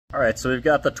All right, so we've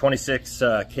got the 26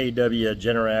 kW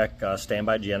Generac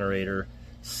standby generator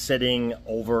sitting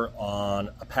over on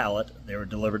a pallet. They were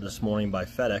delivered this morning by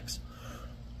FedEx.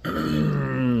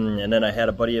 And then I had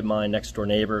a buddy of mine, next door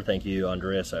neighbor, thank you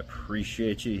Andreas, I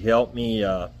appreciate you. He helped me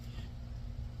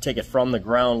take it from the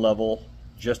ground level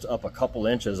just up a couple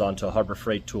inches onto a Harbor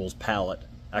Freight Tools pallet.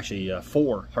 Actually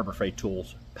 4 Harbor Freight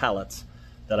Tools pallets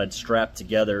that I'd strapped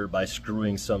together by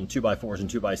screwing some 2x4s and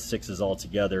 2x6s all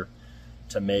together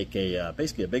to make a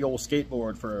basically a big old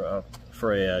skateboard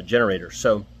for a generator.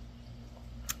 So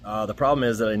the problem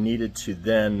is that I needed to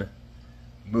then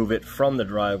move it from the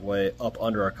driveway up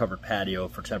under our covered patio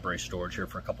for temporary storage here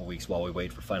for a couple weeks while we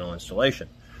wait for final installation.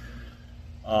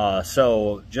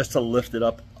 So just to lift it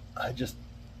up, I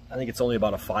think it's only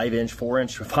about a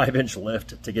 5-inch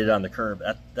lift to get it on the curb.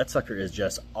 That sucker is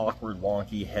just awkward,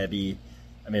 wonky, heavy.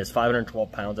 I mean, it's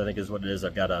 512 pounds, I think is what it is.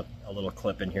 I've got a little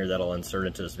clip in here that I'll insert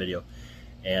into this video.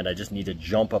 And I just need to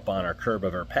jump up on our curb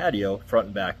of our patio, front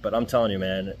and back. But I'm telling you,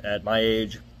 man, at my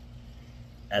age,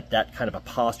 at that kind of a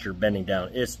posture, bending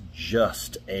down, it's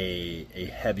just a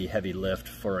heavy lift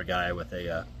for a guy with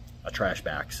a trash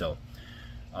back. So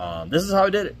this is how I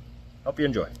did it. Hope you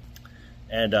enjoy.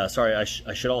 And sorry, I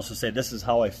should also say this is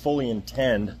how I fully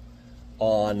intend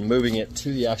on moving it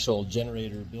to the actual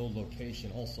generator build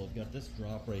location. Also, I've got this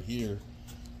drop right here,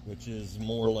 which is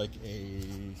more like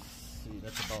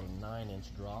that's about a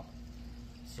 9-inch drop.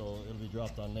 So it'll be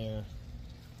dropped on there.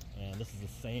 And this is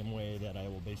the same way that I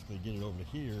will basically get it over to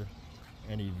here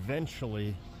and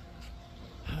eventually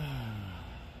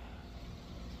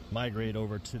migrate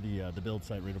over to the build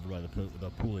site right over by the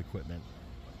pool equipment.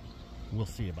 We'll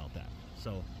see about that.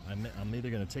 So I'm either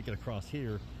going to take it across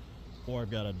here, or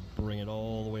I've got to bring it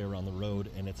all the way around the road,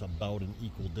 and it's about an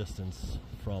equal distance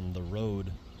from the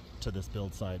road to this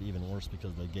build site, even worse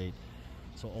because of the gate.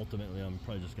 So ultimately I'm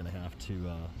probably just going to have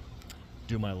to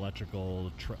do my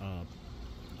electrical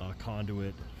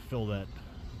conduit, fill that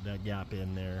gap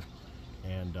in there,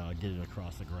 and get it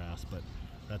across the grass. But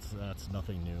that's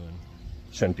nothing new and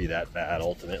shouldn't be that bad.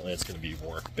 Ultimately it's going to be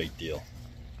work. Big deal.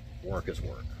 Work is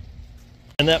work.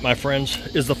 And that, my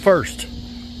friends, is the first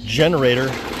generator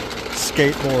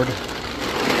skateboard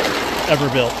ever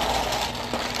built.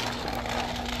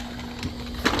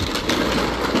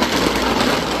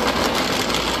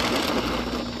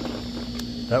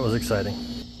 That was exciting.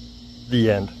 The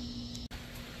end.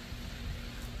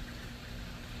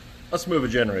 Let's move a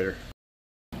generator.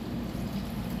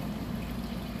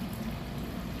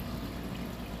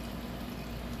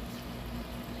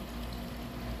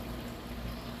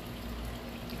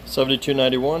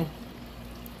 $72.91.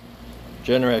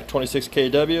 Generac 26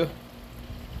 kW.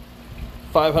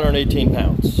 518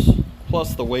 pounds.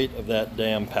 Plus the weight of that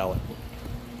damn pallet.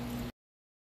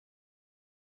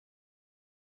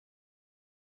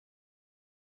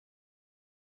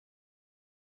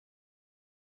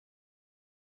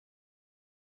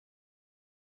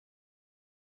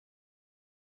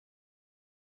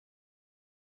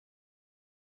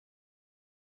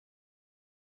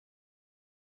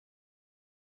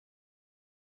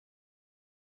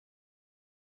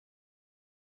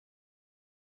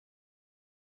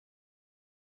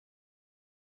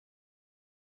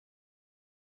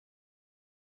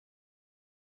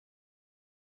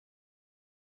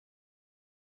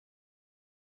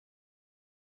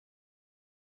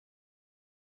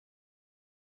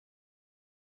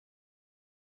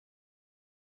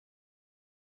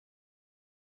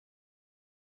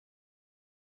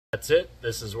 That's it.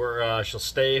 This is where she'll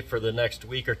stay for the next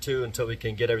week or two until we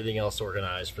can get everything else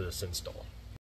organized for this install.